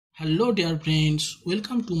Hello dear friends,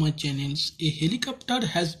 welcome to my channels. A helicopter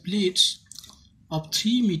has blades of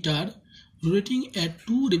 3 meter rotating at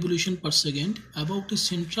 2 revolutions per second about a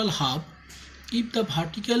central hub. If the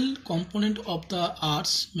vertical component of the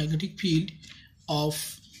Earth's magnetic field of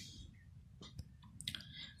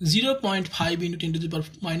 0.5 into 10 to the power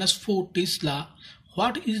minus 4 Tesla,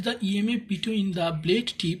 what is the EMF between the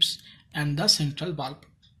blade tips and the central bulb?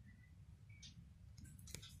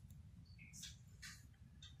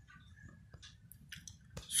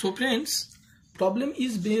 So friends, problem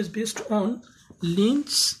is based on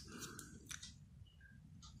Lenz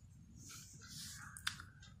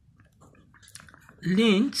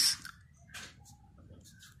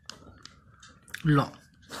law.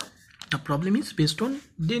 The problem is based on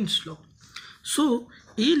Lenz law. So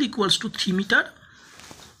L equals to 3 meter.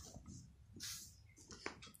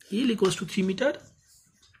 L equals to 3 meter.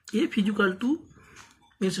 F is equal to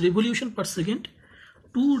means revolution per second,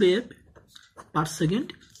 2 rev per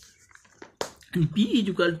second, and B is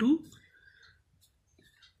equal to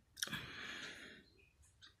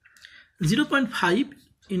 0.5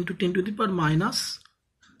 into 10 to the power minus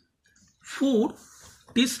 4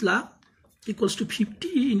 Tesla equals to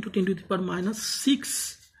 50 into 10 to the power minus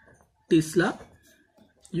 6 Tesla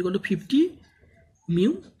equal to 50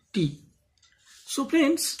 mu t. So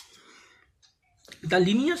friends, the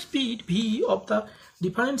linear speed V of the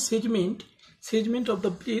different segment of the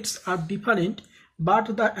blades are different,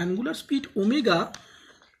 but the angular speed omega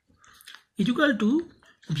is equal to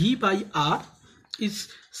V by R is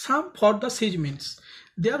sum for the segments.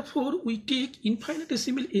 Therefore, we take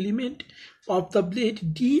infinitesimal element of the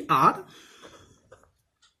blade dr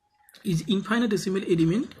is infinitesimal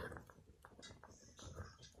element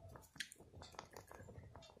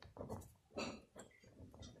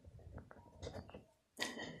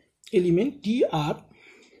dr.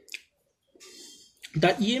 The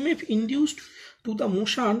EMF induced to the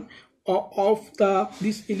motion of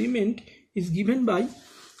this element is given by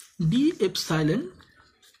d epsilon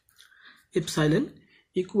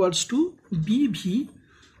equals to bv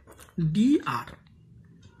dr.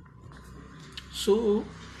 So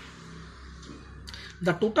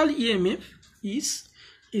the total EMF is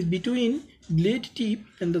between blade tip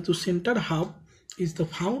and the center hub is the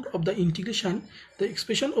found of the integration, the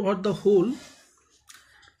expression over the whole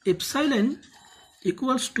epsilon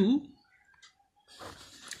equals to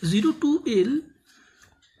 0 to L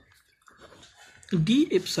d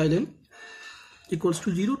epsilon equals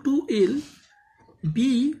to 0 to L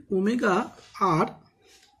b omega r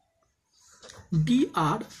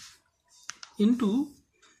dr into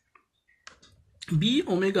b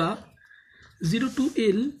omega 0 to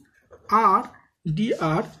L r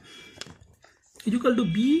dr is equal to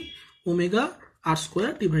b omega r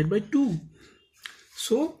square divided by 2.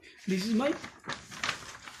 So this is my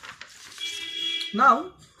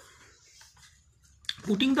now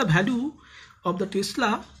putting the value of the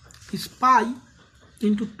Tesla is pi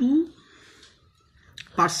into 2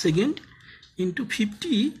 per second into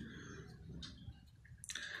 50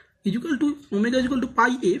 is equal to omega is equal to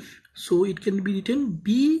pi f. So it can be written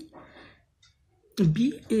pi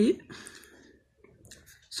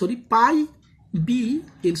b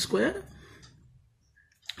L square.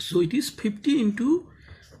 So it is 50 into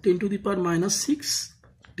 10 to the power minus 6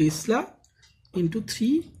 Tesla into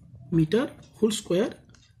 3 meter whole square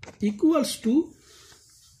equals to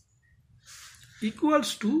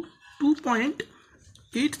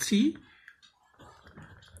 2.83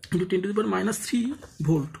 into 10 to the power minus 3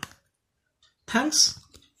 volt. Thanks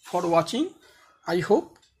for watching. I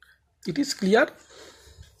hope it is clear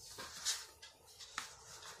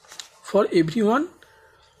for everyone.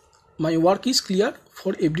 My work is clear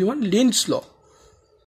for everyone. Lenz law.